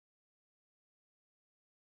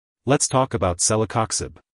Let's talk about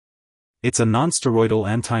Celecoxib. It's a nonsteroidal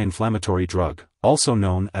anti-inflammatory drug, also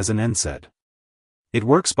known as an NSAID. It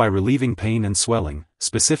works by relieving pain and swelling,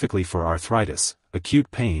 specifically for arthritis,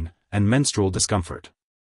 acute pain, and menstrual discomfort.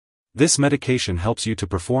 This medication helps you to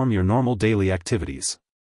perform your normal daily activities.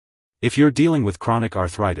 If you're dealing with chronic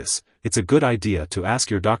arthritis, it's a good idea to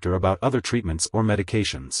ask your doctor about other treatments or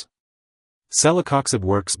medications. Celecoxib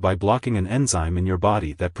works by blocking an enzyme in your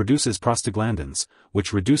body that produces prostaglandins,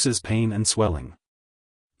 which reduces pain and swelling.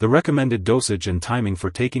 The recommended dosage and timing for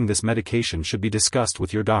taking this medication should be discussed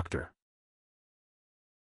with your doctor.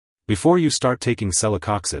 Before you start taking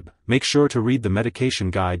Celecoxib, make sure to read the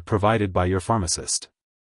medication guide provided by your pharmacist.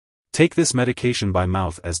 Take this medication by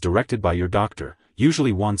mouth as directed by your doctor,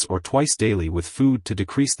 usually once or twice daily with food to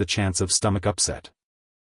decrease the chance of stomach upset.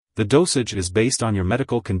 The dosage is based on your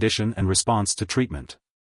medical condition and response to treatment.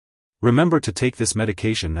 Remember to take this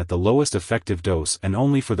medication at the lowest effective dose and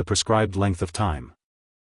only for the prescribed length of time.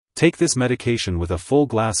 Take this medication with a full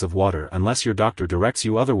glass of water unless your doctor directs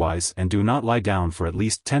you otherwise, and do not lie down for at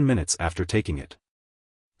least 10 minutes after taking it.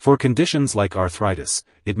 For conditions like arthritis,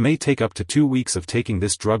 it may take up to 2 weeks of taking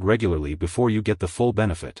this drug regularly before you get the full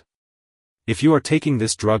benefit. If you are taking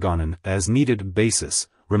this drug on an as-needed basis,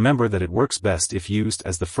 remember that it works best if used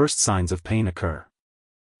as the first signs of pain occur.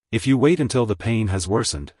 If you wait until the pain has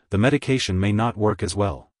worsened, the medication may not work as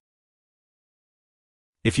well.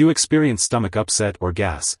 If you experience stomach upset or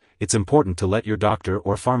gas, it's important to let your doctor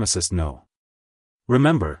or pharmacist know.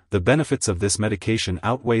 Remember, the benefits of this medication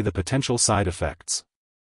outweigh the potential side effects.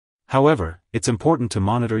 However, it's important to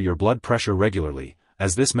monitor your blood pressure regularly,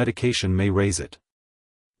 as this medication may raise it.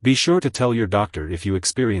 Be sure to tell your doctor if you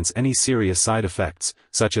experience any serious side effects,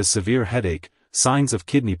 such as severe headache, signs of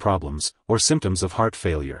kidney problems, or symptoms of heart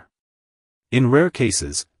failure. In rare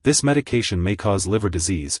cases, this medication may cause liver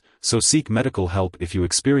disease, so seek medical help if you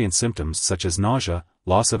experience symptoms such as nausea,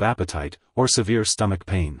 loss of appetite, or severe stomach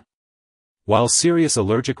pain. While serious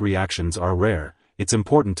allergic reactions are rare, it's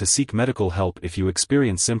important to seek medical help if you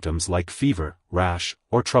experience symptoms like fever, rash,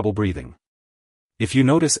 or trouble breathing. If you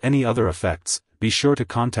notice any other effects, be sure to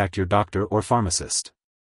contact your doctor or pharmacist.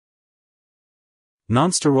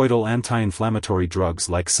 Nonsteroidal anti-inflammatory drugs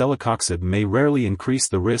like Celecoxib may rarely increase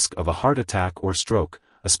the risk of a heart attack or stroke,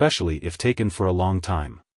 especially if taken for a long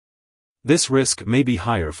time. This risk may be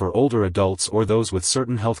higher for older adults or those with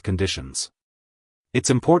certain health conditions. It's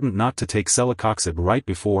important not to take Celecoxib right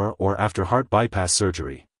before or after heart bypass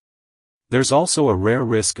surgery. There's also a rare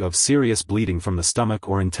risk of serious bleeding from the stomach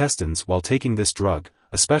or intestines while taking this drug,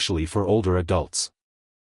 especially for older adults.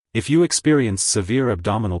 If you experience severe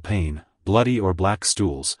abdominal pain, bloody or black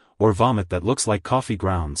stools, or vomit that looks like coffee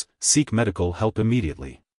grounds, seek medical help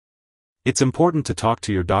immediately. It's important to talk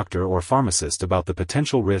to your doctor or pharmacist about the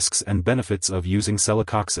potential risks and benefits of using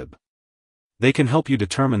Celecoxib. They can help you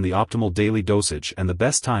determine the optimal daily dosage and the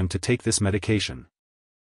best time to take this medication.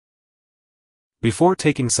 Before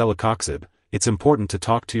taking Celecoxib, it's important to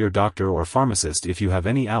talk to your doctor or pharmacist if you have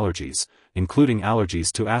any allergies, including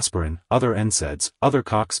allergies to aspirin, other NSAIDs, other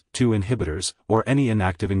COX-2 inhibitors, or any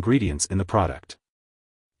inactive ingredients in the product.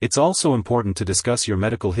 It's also important to discuss your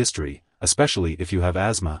medical history, especially if you have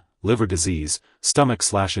asthma, liver disease,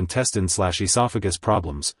 stomach/intestine/esophagus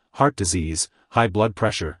problems, heart disease, high blood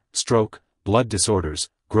pressure, stroke, blood disorders,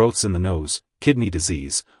 growths in the nose, kidney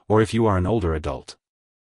disease, or if you are an older adult.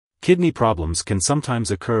 Kidney problems can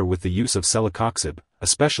sometimes occur with the use of Celecoxib,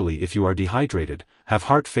 especially if you are dehydrated, have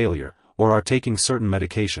heart failure, or are taking certain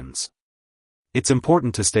medications. It's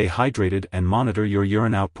important to stay hydrated and monitor your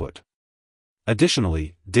urine output.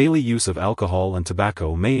 Additionally, daily use of alcohol and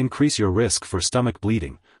tobacco may increase your risk for stomach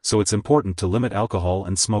bleeding, so it's important to limit alcohol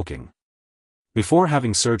and smoking. Before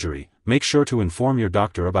having surgery, make sure to inform your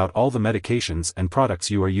doctor about all the medications and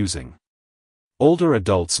products you are using. Older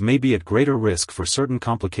adults may be at greater risk for certain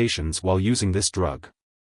complications while using this drug.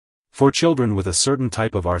 For children with a certain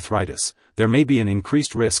type of arthritis, there may be an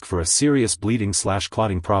increased risk for a serious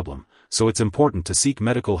bleeding/clotting problem, so it's important to seek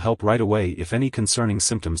medical help right away if any concerning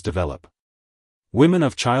symptoms develop. Women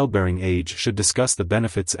of childbearing age should discuss the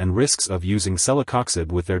benefits and risks of using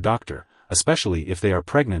Celecoxib with their doctor, especially if they are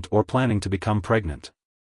pregnant or planning to become pregnant.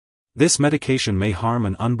 This medication may harm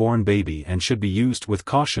an unborn baby and should be used with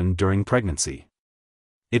caution during pregnancy.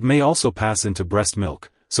 It may also pass into breast milk,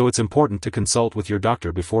 so it's important to consult with your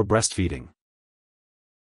doctor before breastfeeding.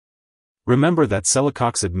 Remember that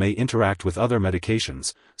Celecoxib may interact with other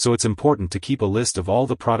medications, so it's important to keep a list of all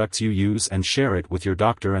the products you use and share it with your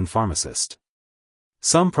doctor and pharmacist.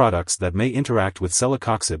 Some products that may interact with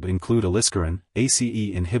Celecoxib include aliskiren, ACE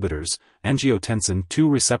inhibitors, angiotensin II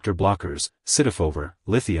receptor blockers, citalopram,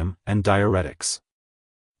 lithium, and diuretics.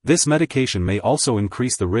 This medication may also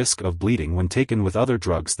increase the risk of bleeding when taken with other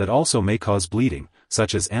drugs that also may cause bleeding,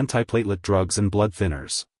 such as antiplatelet drugs and blood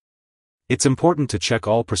thinners. It's important to check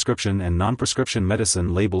all prescription and non-prescription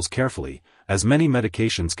medicine labels carefully, as many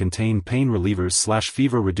medications contain pain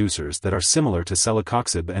relievers/fever reducers that are similar to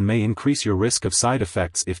Celecoxib and may increase your risk of side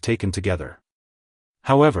effects if taken together.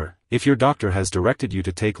 However, if your doctor has directed you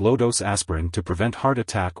to take low-dose aspirin to prevent heart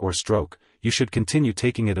attack or stroke, you should continue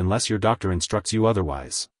taking it unless your doctor instructs you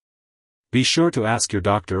otherwise. Be sure to ask your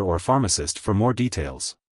doctor or pharmacist for more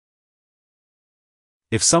details.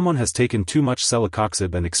 If someone has taken too much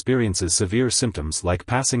Celecoxib and experiences severe symptoms like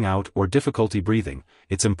passing out or difficulty breathing,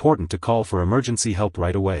 it's important to call for emergency help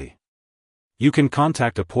right away. You can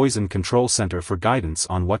contact a poison control center for guidance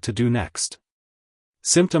on what to do next.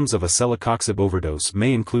 Symptoms of a Celecoxib overdose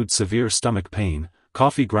may include severe stomach pain,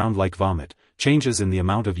 coffee ground like vomit, changes in the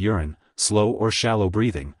amount of urine, slow or shallow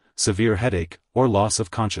breathing, severe headache, or loss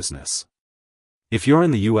of consciousness. If you're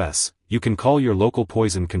in the US, you can call your local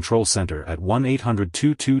poison control center at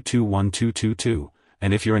 1-800-222-1222,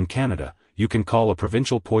 and if you're in Canada, you can call a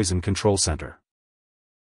provincial poison control center.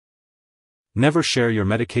 Never share your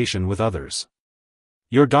medication with others.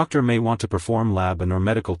 Your doctor may want to perform lab and/or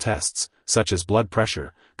medical tests, such as blood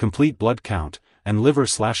pressure, complete blood count, and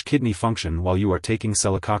liver/kidney function while you are taking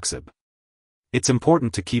Celecoxib. It's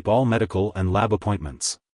important to keep all medical and lab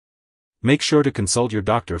appointments. Make sure to consult your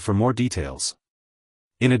doctor for more details.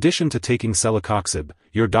 In addition to taking Celecoxib,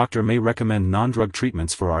 your doctor may recommend non-drug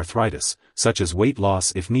treatments for arthritis, such as weight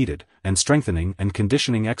loss if needed, and strengthening and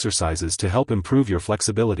conditioning exercises to help improve your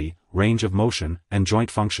flexibility, range of motion, and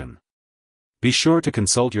joint function. Be sure to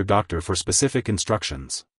consult your doctor for specific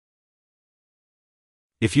instructions.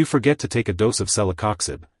 If you forget to take a dose of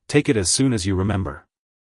Celecoxib, take it as soon as you remember.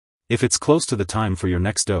 If it's close to the time for your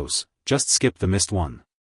next dose, just skip the missed one.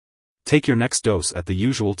 Take your next dose at the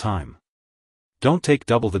usual time. Don't take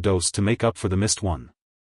double the dose to make up for the missed one.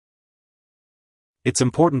 It's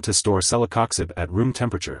important to store Celecoxib at room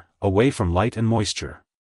temperature, away from light and moisture.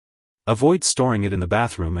 Avoid storing it in the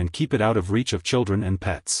bathroom and keep it out of reach of children and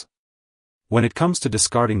pets. When it comes to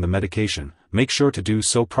discarding the medication, make sure to do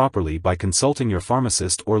so properly by consulting your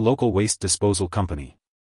pharmacist or local waste disposal company.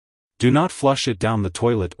 Do not flush it down the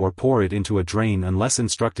toilet or pour it into a drain unless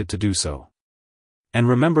instructed to do so. And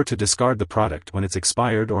remember to discard the product when it's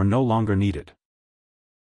expired or no longer needed.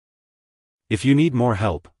 If you need more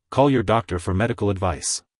help, call your doctor for medical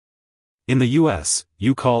advice. In the US,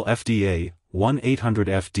 you call FDA,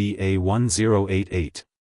 1-800-FDA-1088.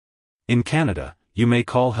 In Canada, you may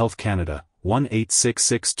call Health Canada,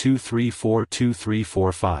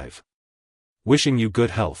 1-866-234-2345. Wishing you good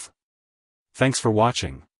health. Thanks for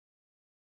watching.